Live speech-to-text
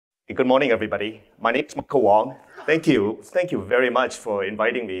Good morning, everybody. My name is Wong. Thank you very much for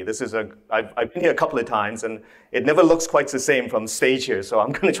inviting me. I've been here a couple of times, and it never looks quite the same from stage here, so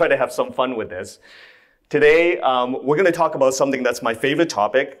I'm going to try to have some fun with this. Today, we're going to talk about something that's my favorite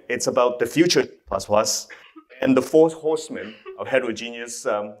topic. It's about the future C++ and the four horsemen of heterogeneous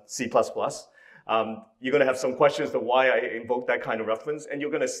C++. You're going to have some questions to why I invoke that kind of reference, and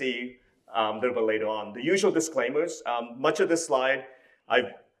you're going to see a little bit later on. The usual disclaimers. Much of this slide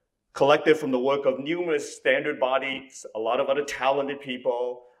I've collected from the work of numerous standard bodies, a lot of other talented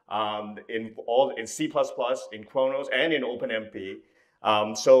people in C++, in Khronos, and in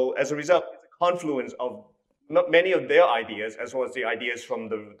OpenMP. So as a result, it's a confluence of many of their ideas, as well as the ideas from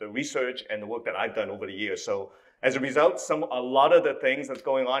the research and the work that I've done over the years. So as a result, a lot of the things that's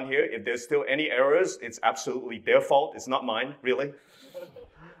going on here, if there's still any errors, it's absolutely their fault. It's not mine, really.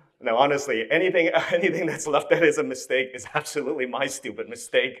 No, honestly, anything that's left that is a mistake is absolutely my stupid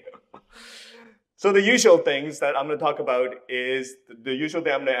mistake. So the usual things that I'm going to talk about is, the usual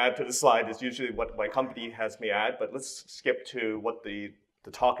thing I'm going to add to the slide is usually what my company has me add, but let's skip to what the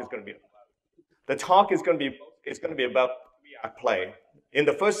talk is going to be about. The talk is going to be about three-act play. In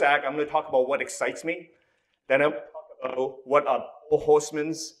the first act, I'm going to talk about what excites me. Then I'm going to talk about what are the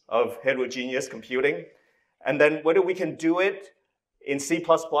horsemen of heterogeneous computing, and then whether we can do it in C++, in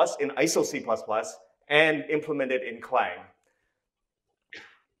ISO C++, and implement it in Clang.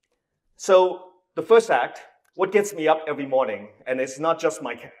 So the first act, what gets me up every morning, and it's not just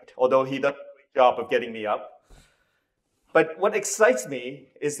my cat, although he does a great job of getting me up, but what excites me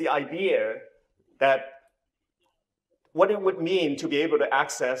is the idea that what it would mean to be able to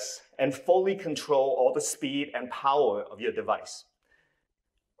access and fully control all the speed and power of your device,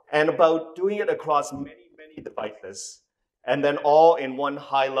 and about doing it across many, many devices, and then all in one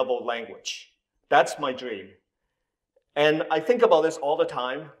high-level language. That's my dream. And I think about this all the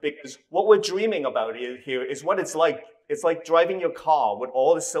time because what we're dreaming about here is what it's like. It's like driving your car with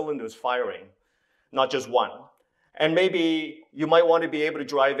all the cylinders firing, not just one. And maybe you might want to be able to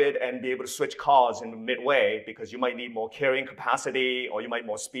drive it and be able to switch cars in the midway because you might need more carrying capacity, or you might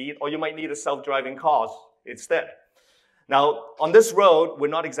more speed, or you might need a self-driving car instead. Now, on this road, we're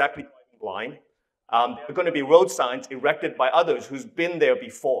not exactly driving blind. There are going to be road signs erected by others who's been there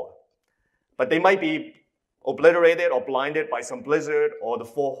before. But they might be obliterated or blinded by some blizzard or the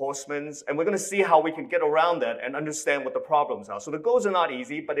four horsemen. And we're going to see how we can get around that and understand what the problems are. So the goals are not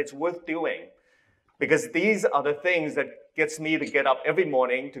easy, but it's worth doing. Because these are the things that gets me to get up every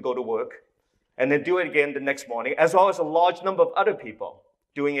morning to go to work, and then do it again the next morning, as well as a large number of other people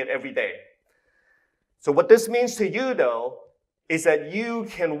doing it every day. So what this means to you, though, is that you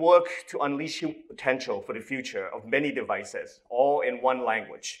can work to unleash human potential for the future of many devices, all in one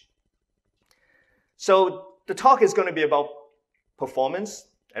language. So the talk is going to be about performance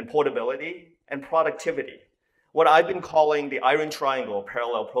and portability and productivity, what I've been calling the iron triangle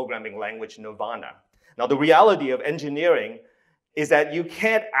parallel programming language nirvana. Now, the reality of engineering is that you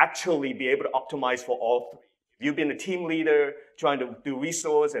can't actually be able to optimize for all three. If you've been a team leader trying to do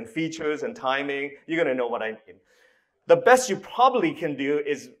resource and features and timing, you're going to know what I mean. The best you probably can do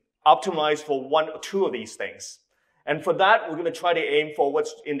is optimize for one or two of these things. And for that, we're going to try to aim for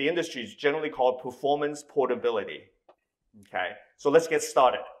what's in the industry is generally called performance portability. Okay, so let's get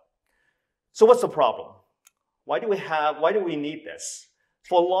started. So what's the problem? Why do we need this?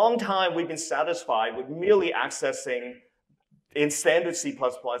 For a long time, we've been satisfied with merely accessing in standard C++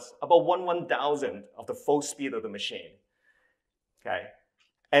 about 1/1000th of the full speed of the machine. Okay.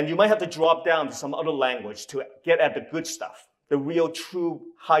 And you might have to drop down to some other language to get at the good stuff, the real true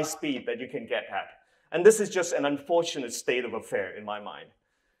high speed that you can get at. And this is just an unfortunate state of affair in my mind.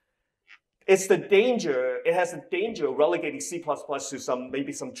 It has the danger of relegating C++ to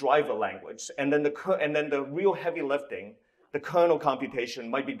maybe some driver language, and then the real heavy lifting, the kernel computation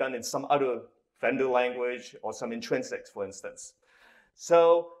might be done in some other vendor language or some intrinsics, for instance.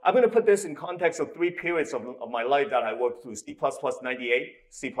 So I'm going to put this in context of three periods of my life that I worked through: C++ 98,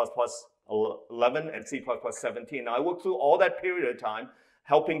 C++ 11, and C++ 17. Now, I worked through all that period of time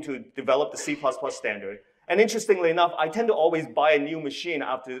helping to develop the C++ standard. And interestingly enough, I tend to always buy a new machine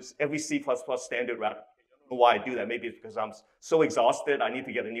after every C++ standard round. I don't know why I do that. Maybe it's because I'm so exhausted, I need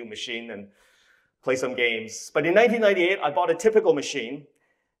to get a new machine and play some games. But in 1998, I bought a typical machine.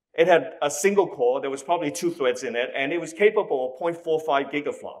 It had a single core. There was probably 2 threads in it, and it was capable of 0.45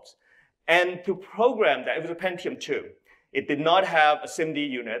 gigaflops. And to program that, it was a Pentium 2. It did not have a SIMD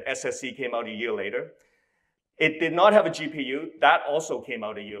unit. SSC came out a year later. It did not have a GPU. That also came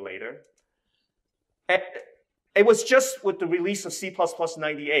out a year later. And it was just with the release of C++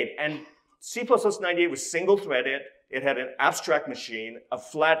 98. And C++ 98 was single-threaded. It had an abstract machine, a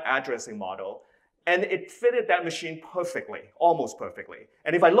flat addressing model, and it fitted that machine perfectly, almost perfectly.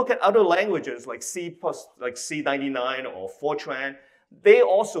 And if I look at other languages like like C99 or Fortran, they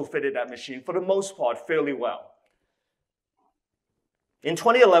also fitted that machine for the most part fairly well. In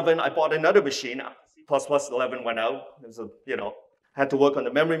 2011, I bought another machine. C++11 went out. It was had to work on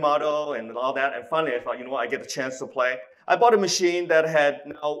the memory model and all that. And finally, I thought, you know what, I get a chance to play. I bought a machine that had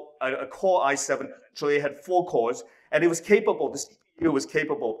now a Core i7. Actually, it had 4 cores, and it was capable. The CPU was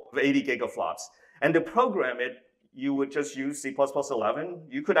capable of 80 gigaflops. And to program it, you would just use C++11.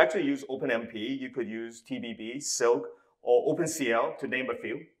 You could actually use OpenMP. You could use TBB, SYCL, or OpenCL, to name a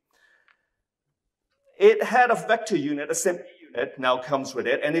few. It had a vector unit, a assembly unit now comes with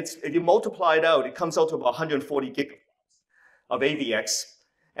it. And if you multiply it out, it comes out to about 140 gigaflops of AVX.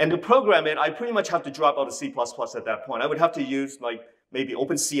 And to program it, I pretty much have to drop out of C++ at that point. I would have to use like maybe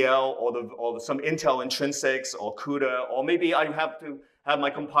OpenCL or some Intel intrinsics or CUDA, or maybe I have to have my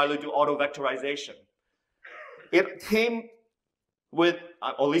compiler do auto-vectorization. It came with, or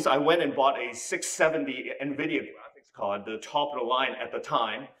at least I went and bought a 670 NVIDIA graphics card, the top of the line at the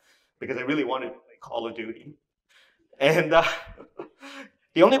time, because I really wanted to play Call of Duty. And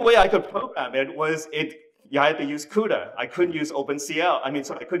the only way I could program it was I had to use CUDA. I couldn't use OpenCL.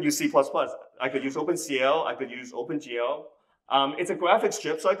 I couldn't use C++. I could use OpenCL. I could use OpenGL. It's a graphics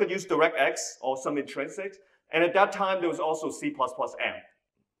chip, so I could use DirectX or some intrinsics. And at that time, there was also C++M.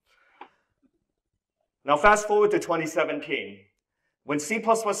 Now, fast forward to 2017. When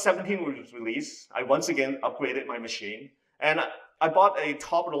C++17 was released, I once again upgraded my machine. And I bought a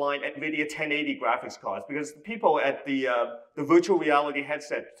top-of-the-line NVIDIA 1080 graphics cards because the people at the virtual reality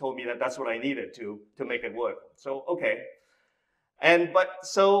headset told me that that's what I needed to make it work. So, okay.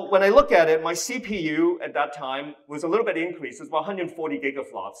 So when I look at it, my CPU at that time was a little bit increased. It was about 140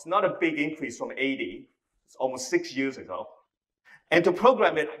 gigaflops, not a big increase from 80. It's almost 6 years ago. And to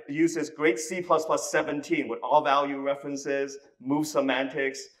program it, I use this great C++17 with all value references, move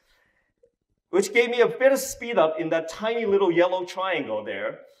semantics, which gave me a bit of speed up in that tiny little yellow triangle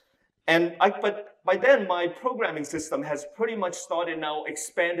there. But by then, my programming system has pretty much started now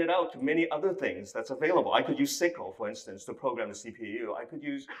expanded out to many other things that's available. I could use SYCL, for instance, to program the CPU. I could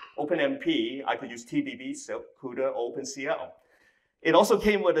use OpenMP. I could use TBB, CUDA, or OpenCL. It also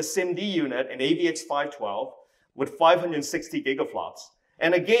came with a SIMD unit, an AVX512, with 560 gigaflops.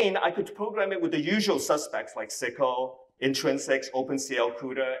 And again, I could program it with the usual suspects like SYCL, intrinsics, OpenCL,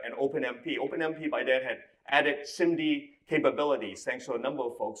 CUDA, and OpenMP. OpenMP by then had added SIMD capabilities, thanks to a number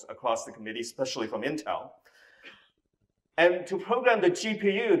of folks across the committee, especially from Intel. And to program the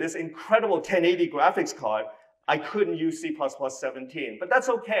GPU, this incredible 1080 graphics card, I couldn't use C++17, but that's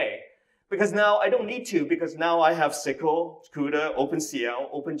okay, because now I don't need to, because now I have SYCL, CUDA,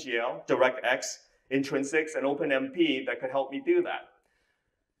 OpenCL, OpenGL, DirectX, intrinsics, and OpenMP that could help me do that.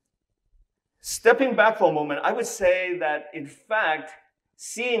 Stepping back for a moment, I would say that, in fact,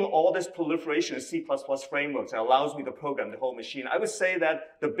 seeing all this proliferation of C++ frameworks that allows me to program the whole machine, I would say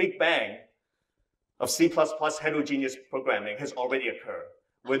that the big bang of C++ heterogeneous programming has already occurred.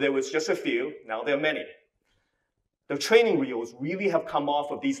 Where there was just a few, now there are many. The training wheels really have come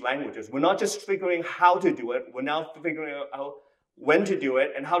off of these languages. We're not just figuring how to do it, we're now figuring out when to do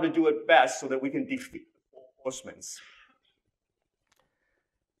it and how to do it best so that we can defeat the Horsemen.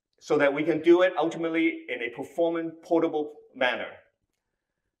 So that we can do it ultimately in a performant, portable manner,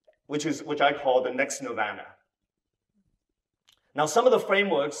 which I call the next nirvana. Now, some of the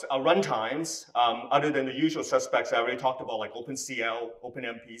frameworks are runtimes, other than the usual suspects I already talked about, like OpenCL,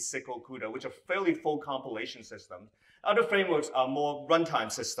 OpenMP, SYCL, CUDA, which are fairly full compilation systems. Other frameworks are more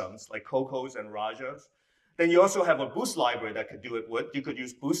runtime systems, like Cocos and Rajas. Then you also have a Boost library that could do it with. You could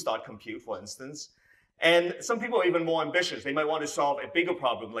use Boost.compute, for instance. And some people are even more ambitious. They might want to solve a bigger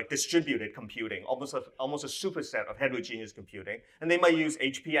problem like distributed computing, almost a superset of heterogeneous computing, and they might use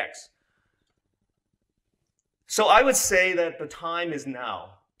HPX. So I would say that the time is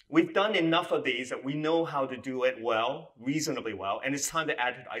now. We've done enough of these that we know how to do it well, reasonably well, and it's time to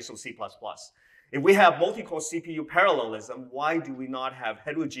add it to ISO C++. If we have multi-core CPU parallelism, why do we not have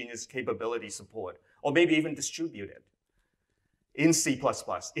heterogeneous capability support, or maybe even distributed in C++,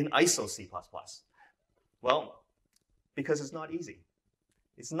 in ISO C++? Well, because it's not easy.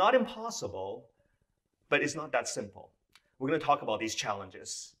 It's not impossible, but it's not that simple. We're going to talk about these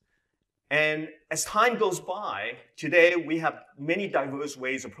challenges. And as time goes by, today we have many diverse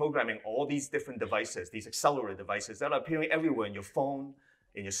ways of programming all these different devices, these accelerator devices that are appearing everywhere in your phone,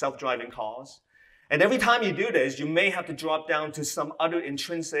 in your self-driving cars. And every time you do this, you may have to drop down to some other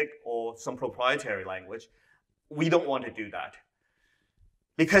intrinsic or some proprietary language. We don't want to do that.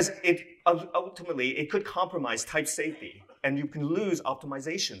 because ultimately it could compromise type safety, and you can lose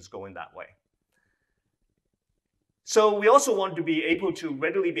optimizations going that way. So we also want to be able to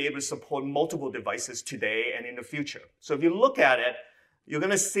readily be able to support multiple devices today and in the future. So if you look at it, you're going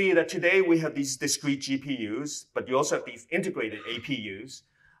to see that today we have these discrete GPUs, but you also have these integrated APUs.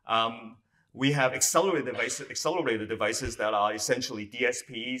 We have accelerated devices that are essentially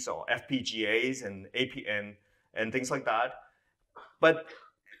DSPs or FPGAs and things like that. But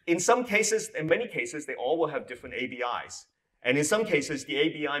in some cases, in many cases, they all will have different ABIs. And in some cases, the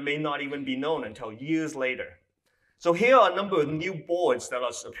ABI may not even be known until years later. So here are a number of new boards that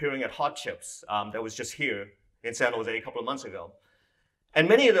are appearing at Hot Chips that was just here in San Jose a couple of months ago. And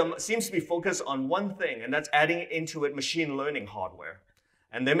many of them seems to be focused on one thing, and that's adding into it machine learning hardware.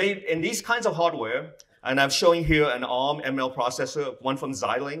 And they may, in these kinds of hardware, and I'm showing here an ARM ML processor, one from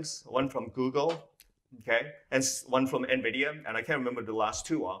Xilinx, one from Google, okay, and one from NVIDIA, and I can't remember the last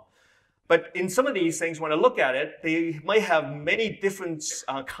two are. But in some of these things, when I look at it, they might have many different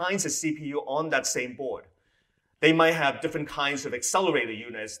kinds of CPU on that same board. They might have different kinds of accelerator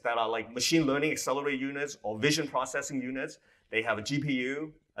units that are like machine learning accelerator units or vision processing units. They have a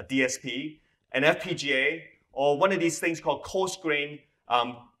GPU, a DSP, an FPGA, or one of these things called coarse-grained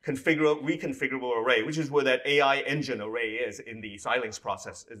reconfigurable array, which is where that AI engine array is in the Xilinx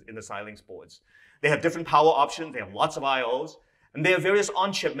process, in the Xilinx boards. They have different power options. They have lots of IOs. And they have various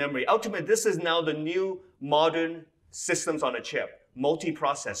on-chip memory. Ultimately, this is now the new modern systems on a chip,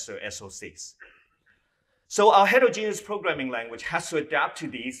 multi-processor SoCs. So our heterogeneous programming language has to adapt to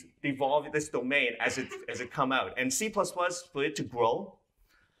these, evolve this domain as it come out. And C++, for it to grow,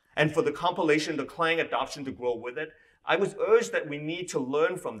 and for the compilation, the Clang adoption to grow with it, I was urged that we need to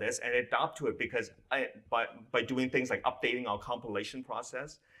learn from this and adapt to it because by doing things like updating our compilation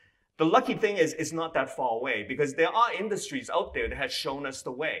process. The lucky thing is it's not that far away because there are industries out there that have shown us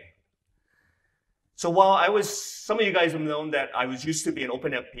the way. So while some of you guys have known that I was used to be an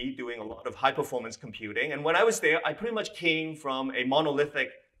OpenFP doing a lot of high performance computing. And when I was there, I pretty much came from a monolithic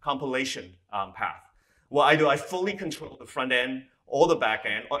compilation path. Well, either I fully control the front end or the back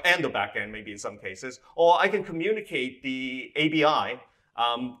end, and the back end maybe in some cases, or I can communicate the ABI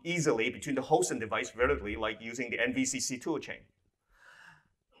easily between the host and device vertically, like using the NVCC toolchain.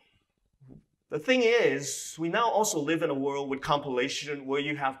 The thing is, we now also live in a world with compilation where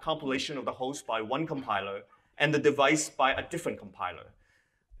you have compilation of the host by one compiler and the device by a different compiler.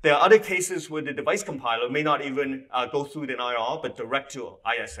 There are other cases where the device compiler may not even go through the IR, but direct to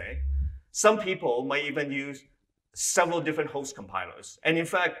ISA. Some people might even use several different host compilers. And in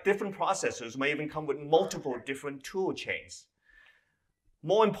fact, different processors may even come with multiple different tool chains.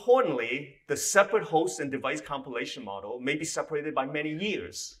 More importantly, the separate host and device compilation model may be separated by many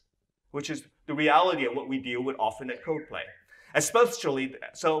years, which is the reality of what we deal with often at CodePlay. Especially,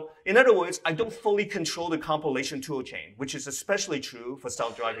 so in other words, I don't fully control the compilation toolchain, which is especially true for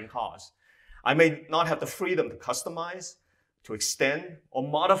self-driving cars. I may not have the freedom to customize, to extend, or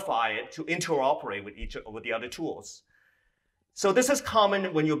modify it to interoperate with the other tools. So this is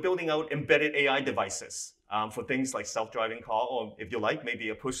common when you're building out embedded AI devices for things like self-driving car, or if you like, maybe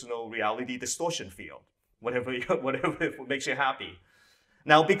a personal reality distortion field, whatever makes you happy.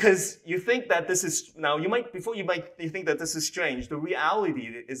 Now, because you think that this is, you think that this is strange, the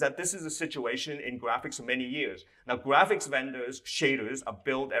reality is that this is a situation in graphics for many years. Now, graphics vendors, shaders, are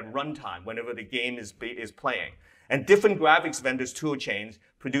built at runtime whenever the game is playing. And different graphics vendors' tool chains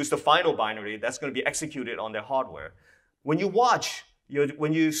produce the final binary that's going to be executed on their hardware. When you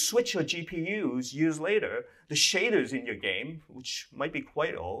when you switch your GPUs years later, the shaders in your game, which might be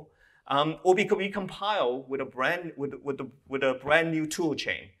quite old, will be recompiled with a brand new tool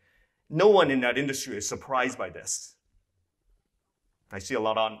chain. No one in that industry is surprised by this. I see a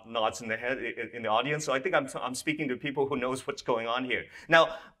lot of nods in the head in the audience, so I think I'm speaking to people who knows what's going on here.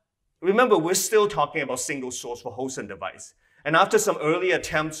 Now, remember, we're still talking about single source for host and device. And after some early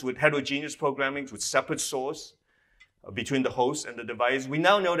attempts with heterogeneous programming with separate source between the host and the device, we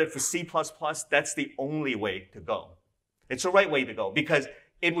now know that for C++, that's the only way to go. It's the right way to go because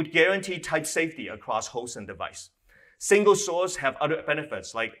it would guarantee type safety across host and device. Single source have other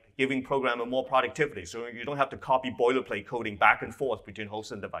benefits like giving programmer more productivity, so you don't have to copy boilerplate coding back and forth between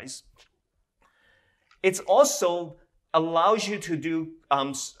host and device. It also allows you to do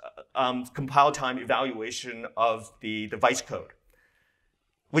compile time evaluation of the device code,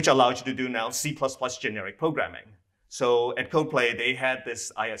 which allows you to do now C++ generic programming. So at CodePlay, they had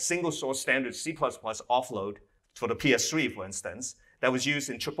this single source standard C++ offload for the PS3, for instance, that was used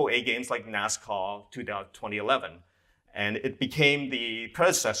in AAA games like NASCAR 2011. And it became the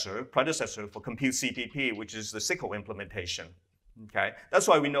predecessor for Compute CPP, which is the SYCL implementation Okay? That's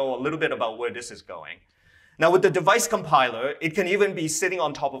why we know a little bit about where this is going. Now with the device compiler, it can even be sitting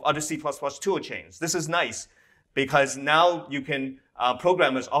on top of other C++ tool chains. This is nice because now you can,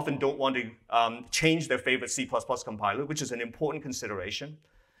 programmers often don't want to change their favorite C++ compiler, which is an important consideration.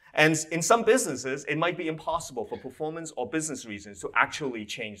 And in some businesses, it might be impossible for performance or business reasons to actually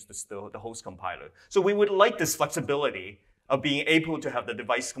change the host compiler. So we would like this flexibility of being able to have the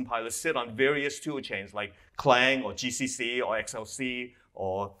device compiler sit on various tool chains like Clang or GCC or XLC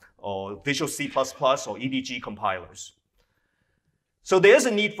or Visual C++ or EDG compilers. So there's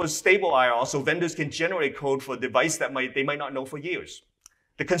a need for stable IR so vendors can generate code for a device that they might not know for years.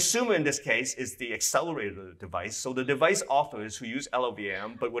 The consumer in this case is the accelerator device, so the device authors who use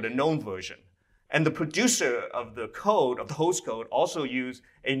LLVM but with a known version. And the producer of the code, of the host code, also use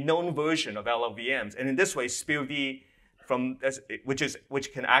a known version of LLVMs. And in this way, SPIR-V,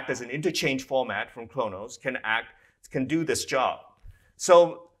 which can act as an interchange format from Khronos, can do this job.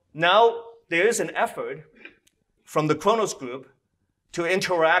 So now there is an effort from the Khronos Group to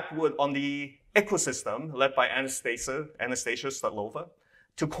interact on the ecosystem led by Anastasia Statlova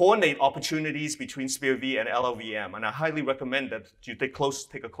to coordinate opportunities between SPIR-V and LLVM. And I highly recommend that you take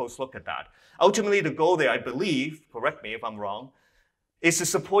a close look at that. Ultimately, the goal there, I believe, correct me if I'm wrong, is to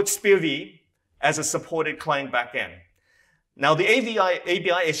support SPIR-V as a supported Clang backend. Now, the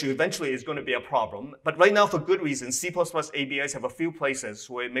ABI issue eventually is going to be a problem, but right now, for good reason, C++ ABIs have a few places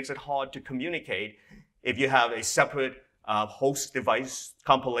where it makes it hard to communicate if you have a separate host device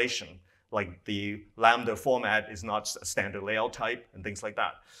compilation, like the Lambda format is not a standard layout type and things like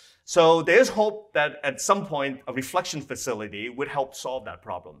that. So there's hope that at some point, a reflection facility would help solve that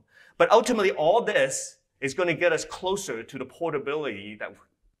problem. But ultimately, all this is going to get us closer to the portability that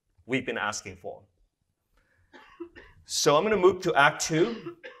we've been asking for. So I'm going to move to Act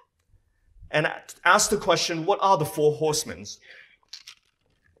 2 and ask the question, what are the four horsemen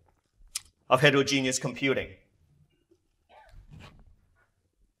of heterogeneous computing?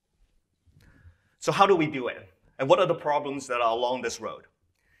 So how do we do it? And what are the problems that are along this road?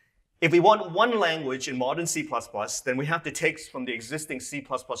 If we want one language in modern C++, then we have to take from the existing C++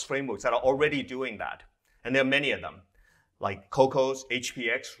 frameworks that are already doing that. And there are many of them, like Cocos,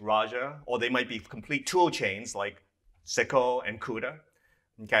 HPX, Raja, or they might be complete tool chains like SYCL and CUDA.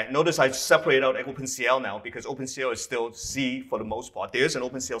 Okay, notice I separate out OpenCL now because OpenCL is still C for the most part. There is an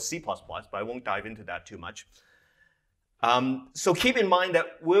OpenCL C++, but I won't dive into that too much. So keep in mind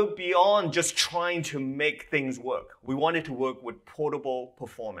that we're beyond just trying to make things work. We want it to work with portable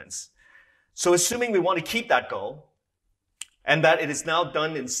performance. So assuming we want to keep that goal, and that it is now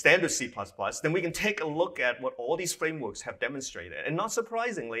done in standard C++, then we can take a look at what all these frameworks have demonstrated. And not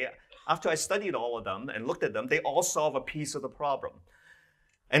surprisingly, after I studied all of them and looked at them, they all solve a piece of the problem.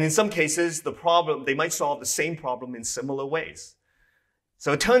 And in some cases, they might solve the same problem in similar ways.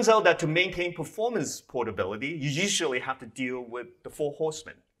 So it turns out that to maintain performance portability, you usually have to deal with the four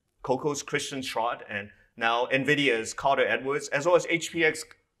horsemen, Cocos, Christian Schrott, and now NVIDIA's Carter Edwards, as well as HPX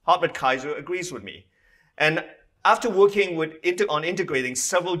Hartmut Kaiser agrees with me. And after working on integrating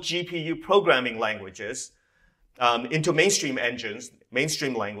several GPU programming languages into mainstream engines,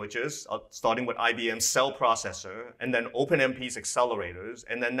 mainstream languages, starting with IBM's Cell processor, and then OpenMP's accelerators,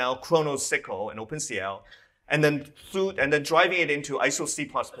 and then now Khronos SYCL and OpenCL, and then driving it into ISO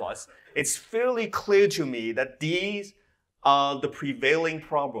C++, it's fairly clear to me that these are the prevailing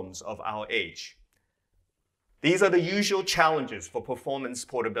problems of our age. These are the usual challenges for performance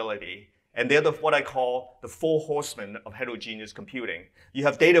portability, and they're what I call the four horsemen of heterogeneous computing. You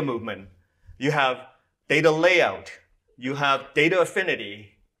have data movement, you have data layout, you have data affinity,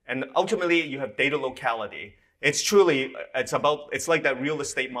 and ultimately you have data locality. It's like that real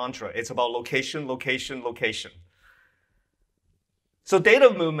estate mantra. It's about location, location, location. So data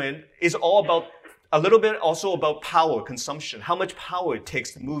movement is a little bit also about power consumption, how much power it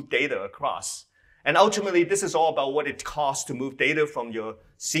takes to move data across. And ultimately, this is all about what it costs to move data from your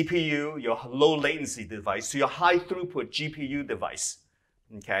CPU, your low latency device, to your high throughput GPU device,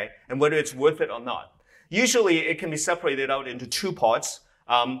 okay? And whether it's worth it or not. Usually, it can be separated out into two parts.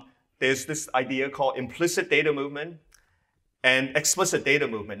 There's this idea called implicit data movement and explicit data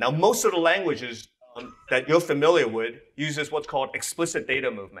movement. Now, most of the languages that you're familiar with uses what's called explicit data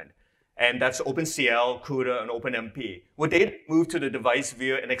movement. And that's OpenCL, CUDA, and OpenMP, where data move to the device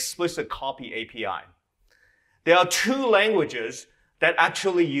via an explicit copy API. There are two languages that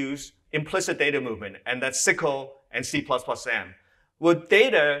actually use implicit data movement, and that's SYCL and C++M, where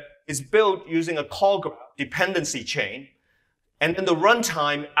data is built using a call graph dependency chain, and then the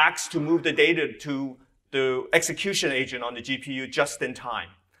runtime acts to move the data to the execution agent on the GPU just in time.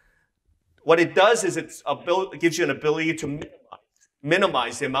 What it does is it gives you an ability to minimize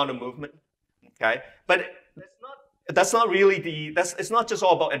minimize the amount of movement. Okay, but that's not really it's not just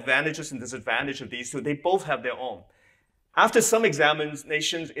all about advantages and disadvantages of these two. They both have their own. After some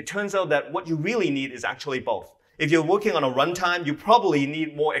examinations, it turns out that what you really need is actually both. If you're working on a runtime, you probably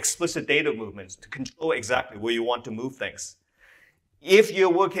need more explicit data movements to control exactly where you want to move things. If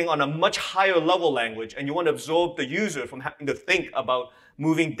you're working on a much higher level language and you want to absorb the user from having to think about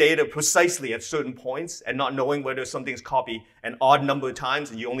moving data precisely at certain points and not knowing whether something's copied an odd number of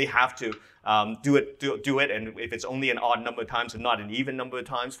times and you only have to do it, and if it's only an odd number of times and not an even number of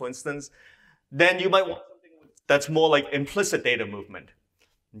times, for instance, then you might want something that's more like implicit data movement.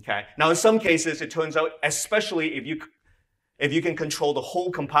 Okay. Now, in some cases, it turns out, especially if you can control the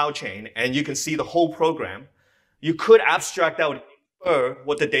whole compile chain and you can see the whole program, you could abstract out and infer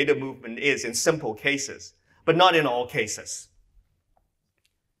what the data movement is in simple cases, but not in all cases.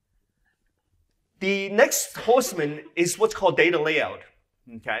 The next horseman is what's called data layout.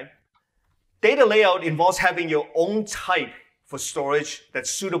 Okay. Data layout involves having your own type for storage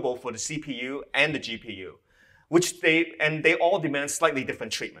that's suitable for the CPU and the GPU, they all demand slightly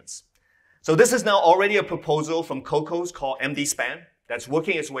different treatments. So this is now already a proposal from Khronos called MD-SPAN that's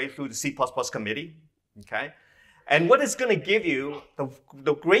working its way through the C++ committee. Okay? And what it's going to give you,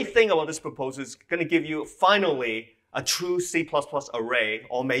 the great thing about this proposal is going to give you finally a true C++ array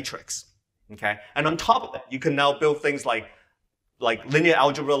or matrix. Okay? And on top of that, you can now build things like linear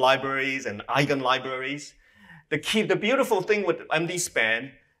algebra libraries and eigen libraries. The beautiful thing with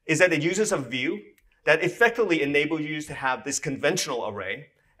MD-SPAN is that it uses a view that effectively enables you to have this conventional array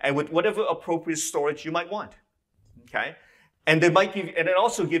and with whatever appropriate storage you might want. Okay? And it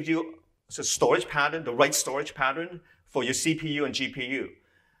also gives you a storage pattern, the right storage pattern for your CPU and GPU.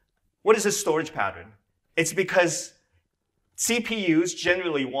 What is a storage pattern? It's because CPUs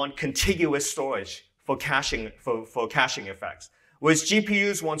generally want contiguous storage for caching effects, whereas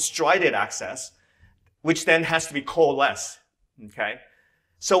GPUs want strided access, which then has to be coalesced. Okay?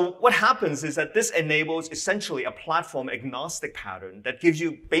 So what happens is that this enables essentially a platform agnostic pattern that gives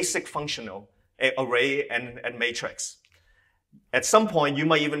you basic functional array and matrix. At some point, you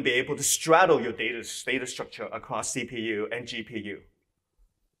might even be able to straddle your data structure across CPU and GPU.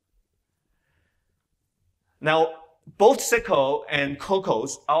 Now, both SYCL and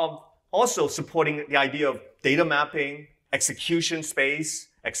Khronos are also supporting the idea of data mapping, execution space,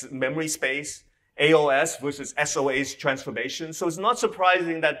 memory space, AOS versus SOA's transformation. So it's not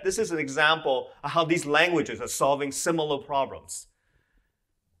surprising that this is an example of how these languages are solving similar problems.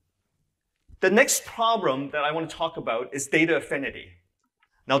 The next problem that I want to talk about is data affinity.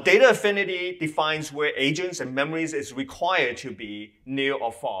 Now, data affinity defines where agents and memories is required to be near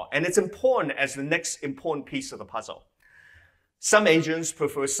or far. And it's important as the next important piece of the puzzle. Some agents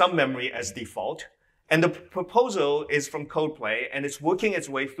prefer some memory as default. And the proposal is from Codeplay, and it's working its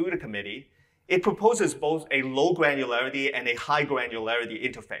way through the committee. It proposes both a low granularity and a high granularity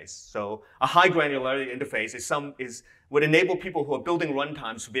interface. So a high granularity interface would enable people who are building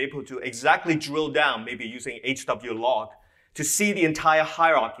runtimes to be able to exactly drill down, maybe using HWlog, to see the entire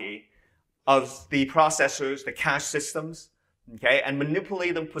hierarchy of the processors, the cache systems, okay, and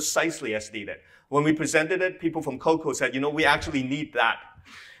manipulate them precisely as needed. When we presented it, people from Khronos said, we actually need that.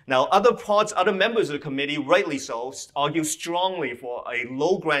 Now, other members of the committee, rightly so, argue strongly for a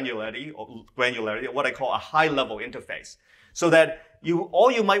low granularity, or what I call a high-level interface. So that all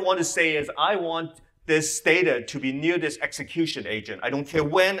you might want to say is, I want this data to be near this execution agent. I don't care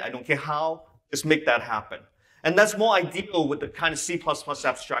when, I don't care how, just make that happen. And that's more ideal with the kind of C++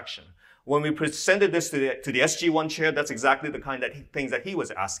 abstraction. When we presented this to the SG1 chair, that's exactly the kind of things that he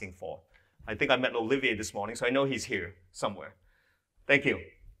was asking for. I think I met Olivier this morning, so I know he's here somewhere. Thank you.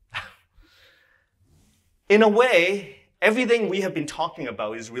 In a way, everything we have been talking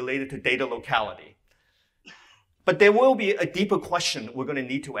about is related to data locality. But there will be a deeper question we're going to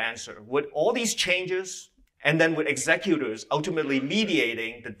need to answer. With all these changes, and then with executors ultimately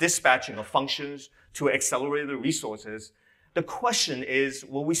mediating the dispatching of functions to accelerated resources, the question is,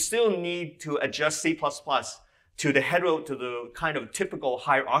 will we still need to adjust C++ to the kind of typical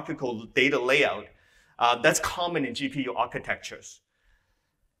hierarchical data layout that's common in GPU architectures?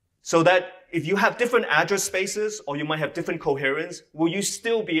 So that if you have different address spaces, or you might have different coherence, will you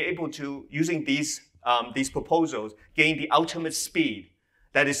still be able to, using these proposals, gain the ultimate speed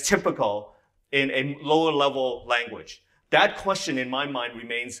that is typical in a lower level language? That question, in my mind,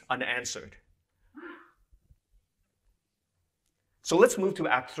 remains unanswered. So let's move to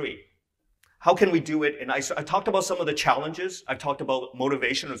Act 3. How can we do it in ISO? I talked about some of the challenges. I've talked about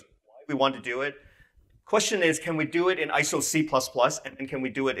motivation of why we want to do it. Question is, can we do it in ISO C++, and then can we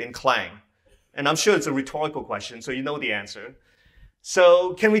do it in Clang? And I'm sure it's a rhetorical question, so you know the answer.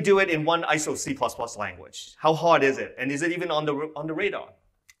 So can we do it in one ISO C++ language? How hard is it? And is it even on the radar?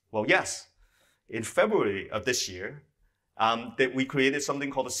 Well, yes. In February of this year, that we created something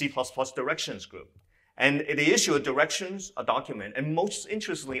called the C++ Directions Group. And they issue a document, and most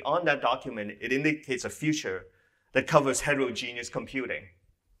interestingly, on that document, it indicates a future that covers heterogeneous computing.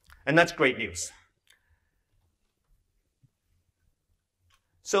 And that's great news.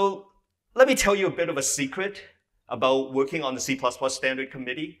 So let me tell you a bit of a secret about working on the C++ Standard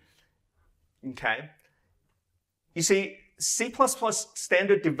Committee. Okay. You see, C++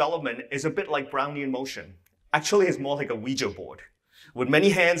 standard development is a bit like Brownian motion. Actually, it's more like a Ouija board, with many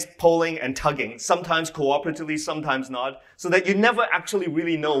hands pulling and tugging, sometimes cooperatively, sometimes not, so that you never actually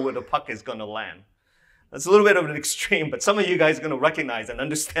really know where the puck is going to land. That's a little bit of an extreme, but some of you guys are going to recognize and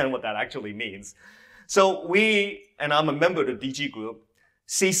understand what that actually means. So we, and I'm a member of the DG group,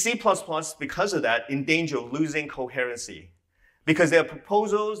 see C++, because of that, in danger of losing coherency. Because there are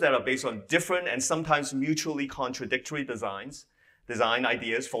proposals that are based on different and sometimes mutually contradictory design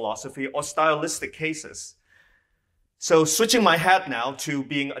ideas, philosophy, or stylistic cases. So switching my hat now to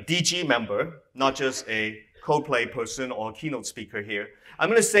being a DG member, not just a Codeplay person or a keynote speaker here, I'm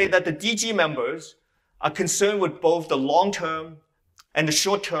going to say that the DG members are concerned with both the long-term and the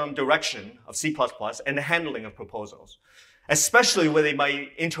short-term direction of C++ and the handling of proposals, especially where they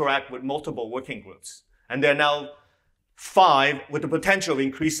might interact with multiple working groups. And there are now 5 with the potential of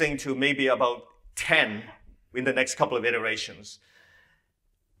increasing to maybe about 10 in the next couple of iterations.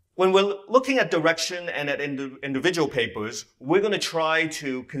 When we're looking at direction and at individual papers, we're going to try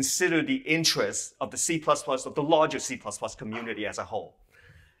to consider the interests of the C++, of the larger C++ community as a whole,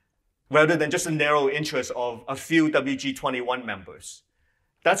 rather than just a narrow interest of a few WG21 members.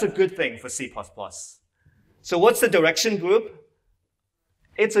 That's a good thing for C++. So what's the direction group?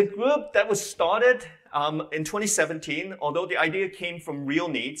 It's a group that was started in 2017, although the idea came from real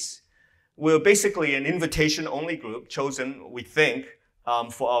needs. We're basically an invitation-only group chosen, we think,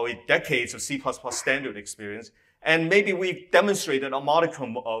 for our decades of C++ standard experience. And maybe we've demonstrated a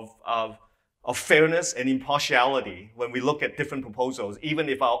modicum of fairness and impartiality when we look at different proposals, even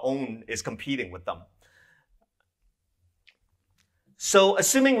if our own is competing with them. So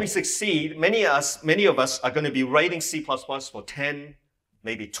assuming we succeed, many of us are going to be writing C++ for 10,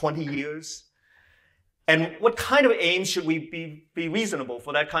 maybe 20 years. And what kind of aims should we be reasonable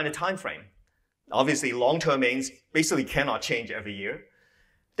for that kind of time frame? Obviously, long-term aims basically cannot change every year.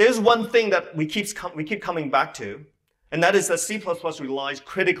 There's one thing that we keep coming back to, and that is that C++ relies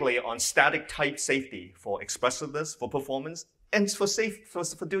critically on static type safety for expressiveness, for performance, and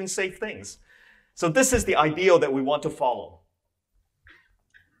for doing safe things. So this is the ideal that we want to follow.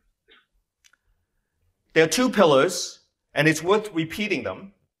 There are 2 pillars, and it's worth repeating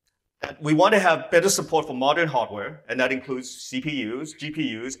them. We want to have better support for modern hardware, and that includes CPUs,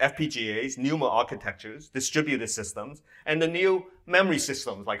 GPUs, FPGAs, newer architectures, distributed systems, and the new memory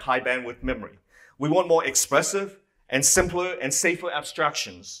systems like high bandwidth memory. We want more expressive and simpler and safer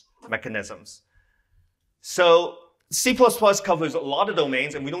abstractions mechanisms. So C++ covers a lot of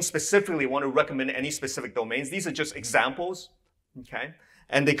domains, and we don't specifically want to recommend any specific domains. These are just examples, okay?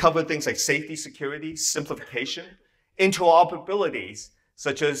 And they cover things like safety, security, simplification, interoperabilities,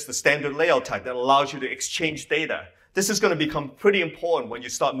 such as the standard layout type that allows you to exchange data. This is going to become pretty important when you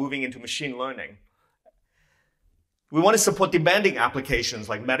start moving into machine learning. We want to support demanding applications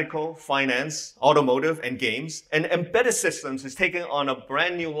like medical, finance, automotive, and games. And embedded systems is taking on a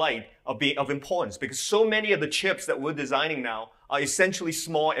brand new light of importance because so many of the chips that we're designing now are essentially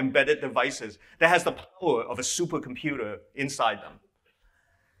small embedded devices that has the power of a supercomputer inside them.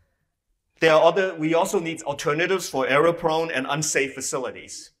 We also need alternatives for error-prone and unsafe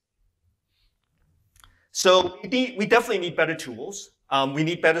facilities. So we definitely need better tools. We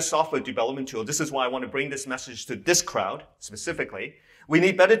need better software development tools. This is why I want to bring this message to this crowd specifically. We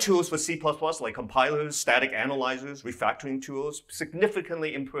need better tools for C++ like compilers, static analyzers, refactoring tools,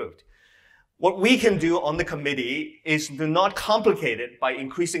 significantly improved. What we can do on the committee is to not complicate it by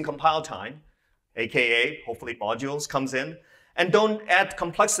increasing compile time, aka hopefully modules comes in, and don't add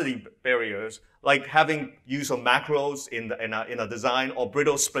complexity barriers like having use of macros in a design or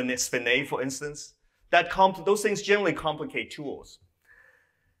brittle spinnet, for instance. Those things generally complicate tools.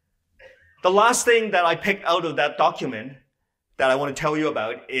 The last thing that I picked out of that document that I want to tell you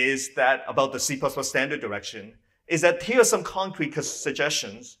about is that about the C++ standard direction is that here are some concrete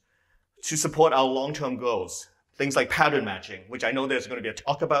suggestions to support our long-term goals. Things like pattern matching, which I know there's going to be a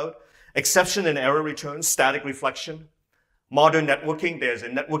talk about, exception and error return, static reflection, modern networking. There's a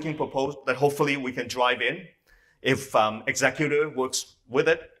networking proposal that hopefully we can drive in if executor works with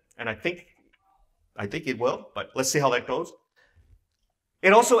it, and I think it will, but let's see how that goes.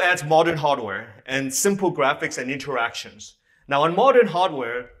 It also adds modern hardware and simple graphics and interactions. Now, on modern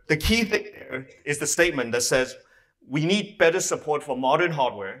hardware, the key thing there is the statement that says we need better support for modern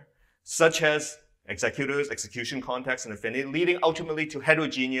hardware, such as executors, execution contexts, and affinity, leading ultimately to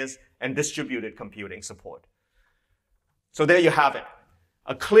heterogeneous and distributed computing support. So there you have it.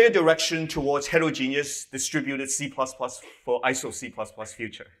 A clear direction towards heterogeneous distributed C++ for ISO C++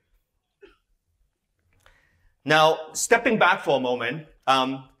 future. Now, stepping back for a moment,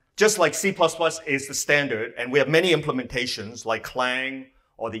 just like C++ is the standard, and we have many implementations like Clang,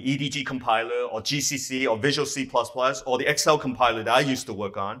 or the EDG compiler, or GCC, or Visual C++, or the XL compiler that I used to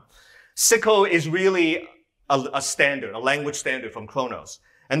work on, SYCL is really a standard, a language standard from Khronos.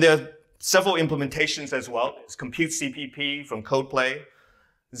 And there are several implementations as well. There's Compute CPP from Codeplay.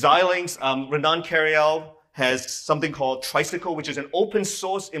 Xilinx, Renan Cariel has something called Tricycle, which is an open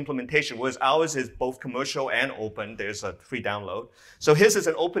source implementation, whereas ours is both commercial and open. There's a free download. So his is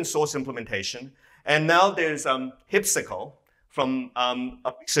an open source implementation. And now there's HipSYCL from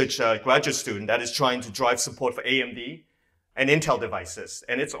a research graduate student that is trying to drive support for AMD and Intel devices.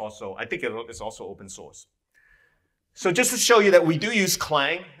 And it's also, I think it's also open source. So just to show you that we do use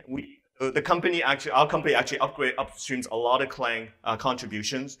Clang, our company actually upstreams a lot of Clang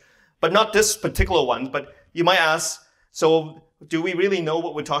contributions, but not this particular one. But you might ask, so do we really know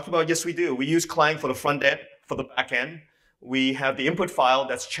what we're talking about? Yes, we do. We use Clang for the front end, for the back end. We have the input file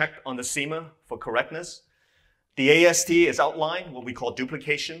that's checked on the SEMA for correctness. The AST is outlined, what we call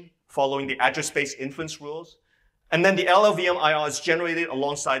duplication, following the address space inference rules. And then the LLVM IR is generated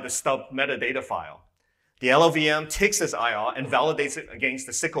alongside the stub metadata file. The LLVM takes this IR and validates it against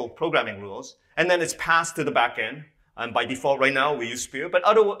the SYCL programming rules, and then it's passed to the backend. And by default, right now, we use Spear, but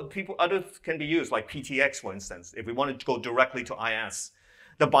others can be used, like PTX, for instance, if we want to go directly to IS.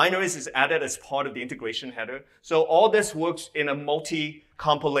 The binaries is added as part of the integration header. So all this works in a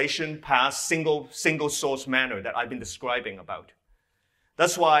multi-compilation pass, single source manner that I've been describing about.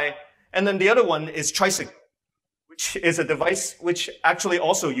 That's why, and then the other one is Tricycle, which is a device which actually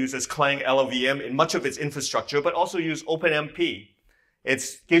also uses Clang LLVM in much of its infrastructure, but also use OpenMP.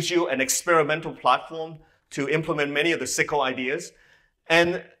 It gives you an experimental platform to implement many of the SYCL ideas.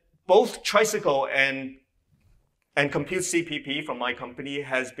 And both Tricycle and Compute CPP from my company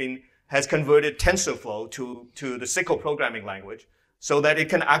has converted TensorFlow to the SYCL programming language so that it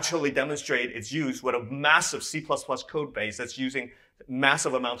can actually demonstrate its use with a massive C++ code base that's using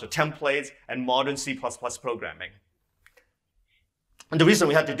massive amounts of templates and modern C++ programming. And the reason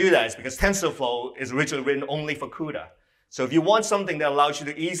we had to do that is because TensorFlow is originally written only for CUDA. So if you want something that allows you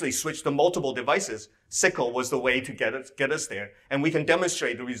to easily switch to multiple devices, SYCL was the way to get us there. And we can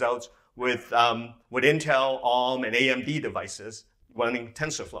demonstrate the results with Intel, ARM, and AMD devices running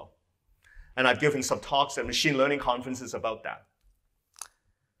TensorFlow. And I've given some talks at machine learning conferences about that.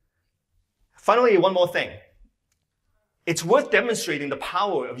 Finally, one more thing. It's worth demonstrating the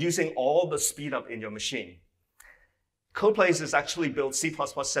power of using all the speed up in your machine. Codeplays has actually built C++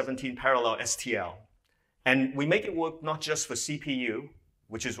 17 parallel STL. And we make it work not just for CPU,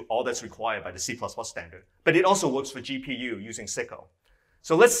 which is all that's required by the C++ standard, but it also works for GPU using SYCL.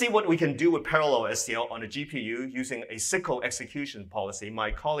 So let's see what we can do with parallel STL on a GPU using a SYCL execution policy.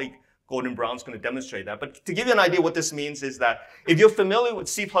 My colleague Gordon Brown's going to demonstrate that. But to give you an idea what this means is that if you're familiar with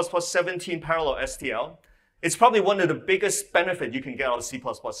C++ 17 parallel STL, it's probably one of the biggest benefits you can get out of C++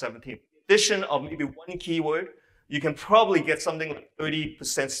 17. In addition of maybe one keyword, you can probably get something like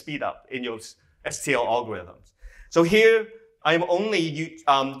 30% speed up in your STL algorithms. So here, I'm only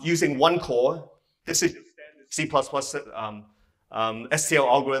using one core. This is C++ STL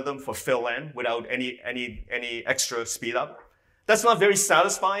algorithm for fill-in without any extra speed up. That's not very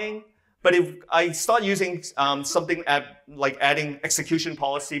satisfying, but if I start using something like adding execution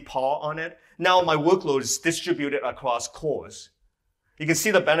policy PAR on it, now my workload is distributed across cores. You can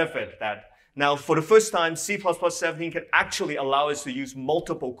see the benefit that now for the first time, C++ 17 can actually allow us to use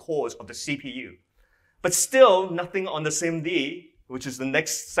multiple cores of the CPU. But still, nothing on the SIMD, which is the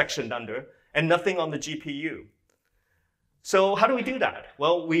next section under, and nothing on the GPU. So how do we do that?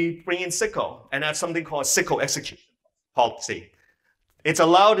 Well, we bring in SYCL and add something called SYCL execution policy. It's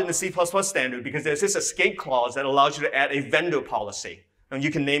allowed in the C++ standard because there's this escape clause that allows you to add a vendor policy. And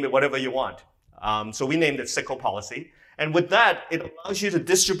you can name it whatever you want. So we named it SYCL policy. And with that, it allows you to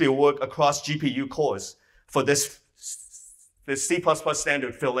distribute work across GPU cores for this C++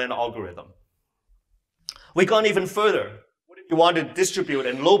 standard fill-in algorithm. We've gone even further. What if you want to distribute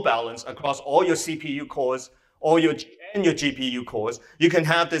and load balance across all your CPU cores and your GPU cores? You can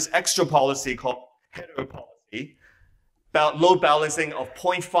have this extra policy called header policy, about load balancing of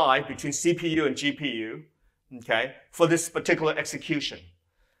 0.5 between CPU and GPU. okay, for this particular execution.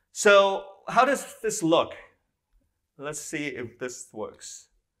 So how does this look? Let's see if this works.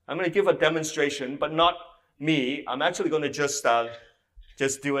 I'm going to give a demonstration, but not me. I'm actually going to just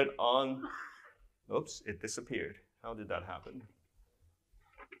do it on, oops, it disappeared. How did that happen?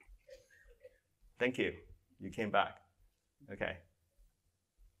 Thank you. You came back. Okay.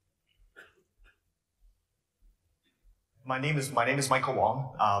 My name is Michael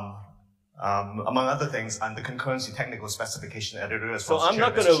Wong. Among other things, I'm the concurrency technical specification editor. As well. So I'm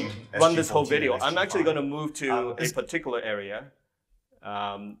not going to run this whole video. I'm actually going to move to a particular area.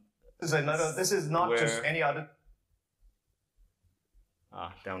 This is not just any other.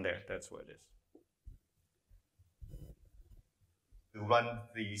 Down there. That's where it is. To run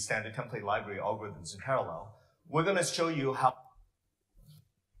the standard template library algorithms in parallel. We're going to show you how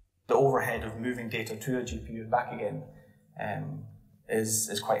the overhead of moving data to a GPU and back again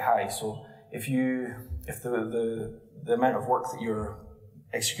is quite high. So if the amount of work that you're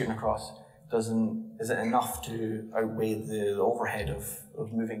executing across isn't enough to outweigh the overhead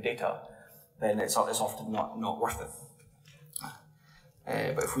of moving data, then it's often not worth it.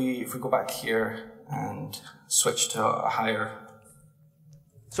 But if we go back here and switch to a higher.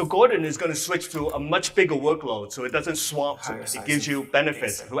 So Gordon is going to switch to a much bigger workload, so it doesn't swamp. So it gives you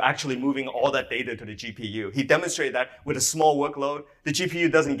benefits for actually moving all that data to the GPU. He demonstrated that with a small workload, the GPU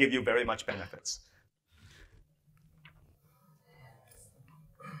doesn't give you very much benefits.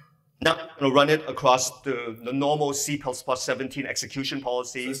 Now I'm going to run it across the normal C++ 17 execution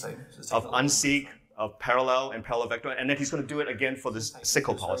policies of unseek, of parallel and parallel vector, and then he's going to do it again for the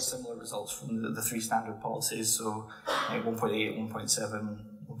SYCL policy. Very similar results from the three standard policies, so 1.8, 1.7,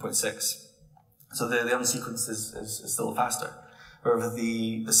 1.6. So the unsequenced is still faster. However,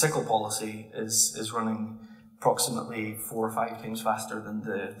 the SYCL policy is running approximately 4 or 5 times faster than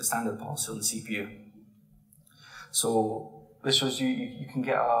the standard policy on the CPU. So this shows you can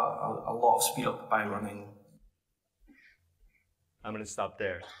get a lot of speed up by running. I'm going to stop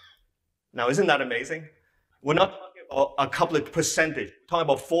there. Now, isn't that amazing? We're not talking about a couple of percentage. We're talking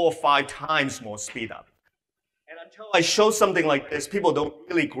about 4 or 5 times more speed up. And until I show something like this, people don't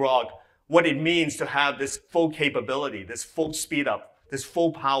really grok what it means to have this full capability, this full speed up, this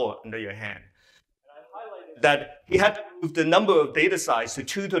full power under your hand. And I highlighted that he had to move the number of data size to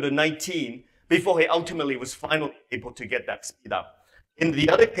 2 to the 19 before he ultimately was finally able to get that speed up. In the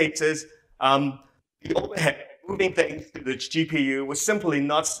other cases, the overhead moving things to the GPU was simply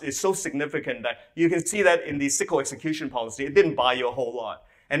is so significant that you can see that in the SYCL execution policy, it didn't buy you a whole lot.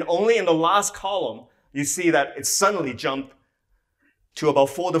 And only in the last column, you see that it suddenly jumped to about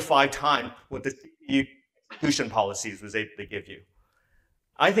 4 to 5 times what the CPU execution policies was able to give you.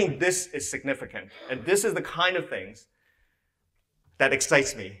 I think this is significant. And this is the kind of things that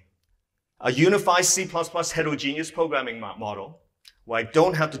excites me. A unified C++ heterogeneous programming model, where I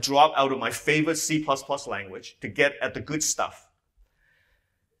don't have to drop out of my favorite C++ language to get at the good stuff.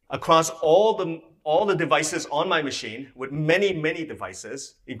 Across all the devices on my machine, with many, many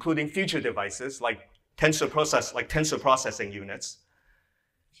devices, including future devices like tensor processing units,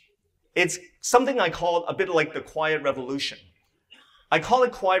 it's something I call a bit like the quiet revolution. I call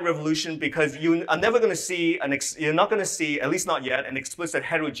it quiet revolution because you are never going to see, you're not going to see, at least not yet, an explicit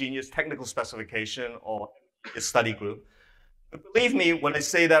heterogeneous technical specification or a study group. But believe me when I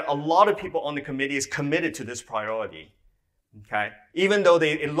say that a lot of people on the committee is committed to this priority, okay? Even though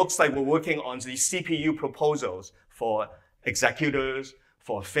it looks like we're working on these CPU proposals for executors,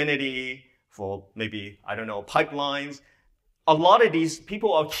 for affinity, for maybe, I don't know, pipelines. A lot of these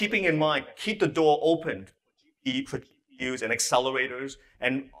people are keeping in mind, keep the door open for GPUs and accelerators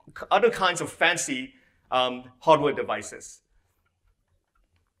and other kinds of fancy hardware devices.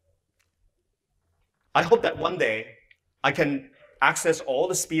 I hope that one day I can access all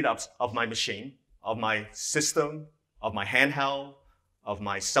the speedups of my machine, of my system, of my handheld, of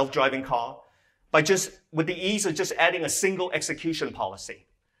my self-driving car, by with the ease of just adding a single execution policy.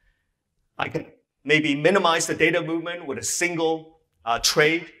 I can maybe minimize the data movement with a single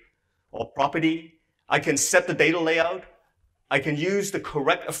trait or property. I can set the data layout. I can use the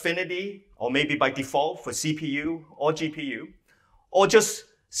correct affinity, or maybe by default for CPU or GPU, or just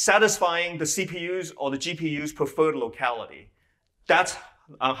satisfying the CPU's or the GPU's preferred locality. That's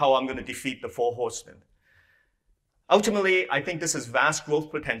how I'm going to defeat the 4 horsemen. Ultimately, I think this has vast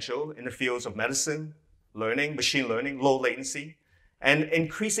growth potential in the fields of medicine, learning, machine learning, low latency, and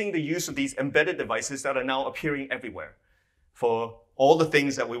increasing the use of these embedded devices that are now appearing everywhere for all the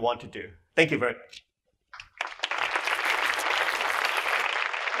things that we want to do. Thank you very much.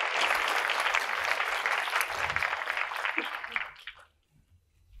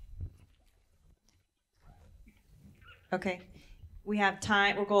 Okay. We have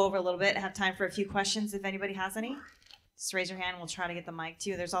time. We'll go over a little bit. Have time for a few questions if anybody has any. Just raise your hand. We'll try to get the mic to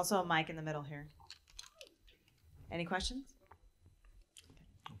you. There's also a mic in the middle here. Any questions?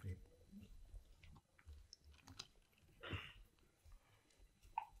 Okay.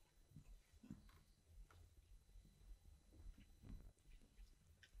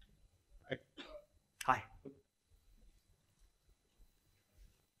 Hi.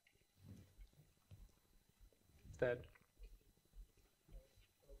 That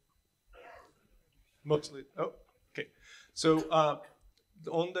mostly, oh, okay. So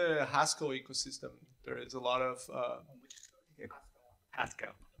on the Haskell ecosystem, there is a lot of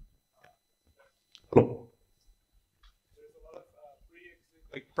Haskell. there's a lot of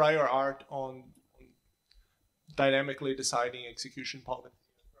like prior art on dynamically deciding execution policy,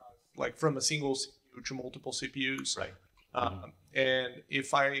 like from a single CPU to multiple CPUs. Right. And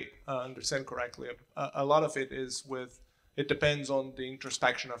if I understand correctly, a lot of it is it depends on the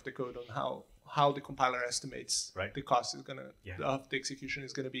introspection of the code on how the compiler estimates the cost is of the execution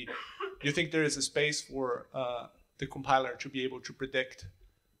is gonna be. Do you think there is a space for the compiler to be able to predict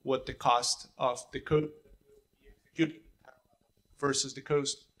what the cost of the code versus the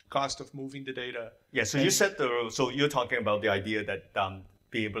cost of moving the data? Yeah, so you said so you're talking about the idea that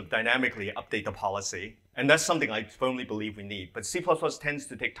be able to dynamically update the policy. And that's something I firmly believe we need. But C++ tends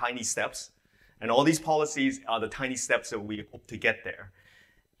to take tiny steps. And all these policies are the tiny steps that we hope to get there.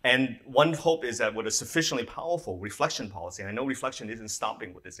 And one hope is that with a sufficiently powerful reflection policy, and I know reflection isn't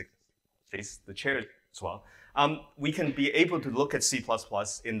stopping with this case, the chair as well, we can be able to look at C++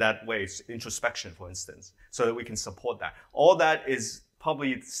 in that way, introspection, for instance, so that we can support that. All that is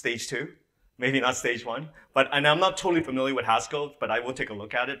probably stage 2, maybe not stage 1. And I'm not totally familiar with Haskell, but I will take a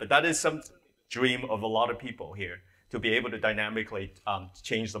look at it. But that is some dream of a lot of people here, to be able to dynamically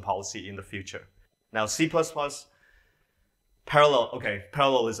change the policy in the future. Now, C++,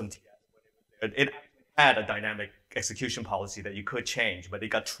 parallelism, it had a dynamic execution policy that you could change, but it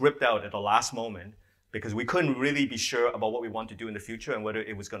got tripped out at the last moment because we couldn't really be sure about what we want to do in the future and whether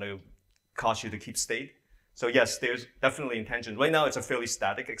it was going to cause you to keep state. So yes, there's definitely intention. Right now, it's a fairly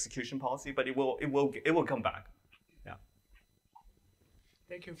static execution policy, but it will come back. Yeah.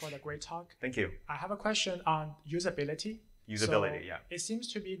 Thank you for the great talk. Thank you. I have a question on usability. Usability, yeah. It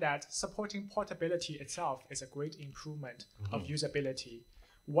seems to be that supporting portability itself is a great improvement of usability.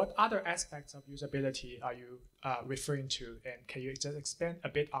 What other aspects of usability are you referring to? And can you just expand a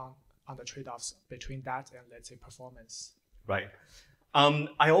bit on the trade-offs between that and, let's say, performance? Right.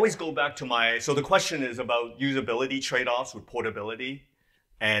 I always go back to so the question is about usability trade-offs with portability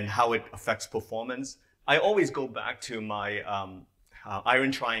and how it affects performance. I always go back to my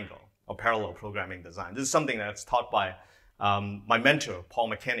iron triangle of parallel programming design. This is something that's taught by my mentor, Paul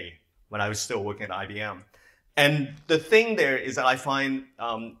McKinney, when I was still working at IBM. And the thing there is that I find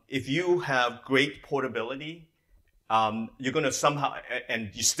if you have great portability, you're going to somehow, and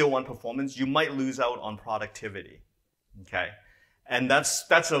you still want performance, you might lose out on productivity. Okay. And that's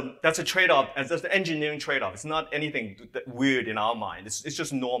a trade-off. That's an engineering trade-off. It's not anything weird in our mind. It's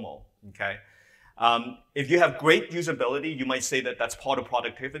just normal. Okay. If you have great usability, you might say that that's part of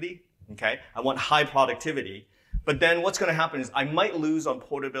productivity. Okay. I want high productivity. But then what's going to happen is I might lose on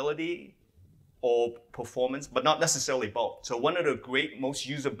portability or performance, but not necessarily both. So one of the great, most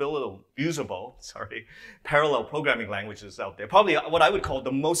usable, parallel programming languages out there, probably what I would call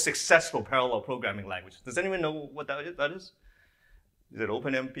the most successful parallel programming language. Does anyone know what that is? Is it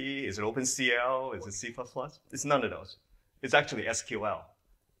OpenMP? Is it OpenCL? Is it C++? It's none of those. It's actually SQL.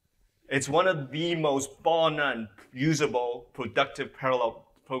 It's one of the most bar none usable, productive parallel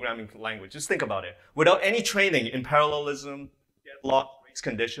programming language. Just think about it. Without any training in parallelism, deadlock, race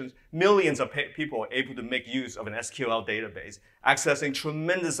conditions, millions of people are able to make use of an SQL database, accessing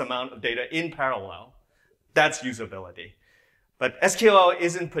tremendous amount of data in parallel. That's usability. But SQL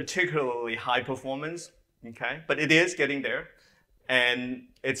isn't particularly high performance, okay? But it is getting there. And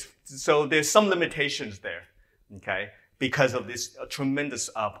so there's some limitations there, okay? Because of this tremendous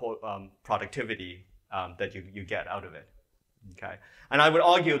productivity that you get out of it, okay? And I would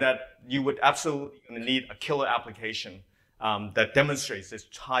argue that you would absolutely need a killer application that demonstrates this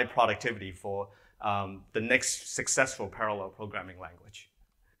high productivity for the next successful parallel programming language.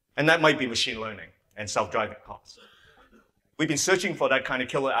 And that might be machine learning and self-driving cars. We've been searching for that kind of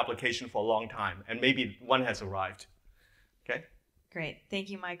killer application for a long time, and maybe one has arrived, okay? Great. Thank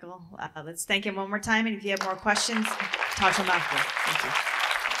you, Michael. Let's thank him one more time. And if you have more questions, talk to him after. Thank you.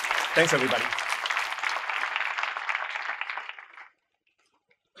 Thanks, everybody.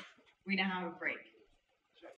 We now have a break.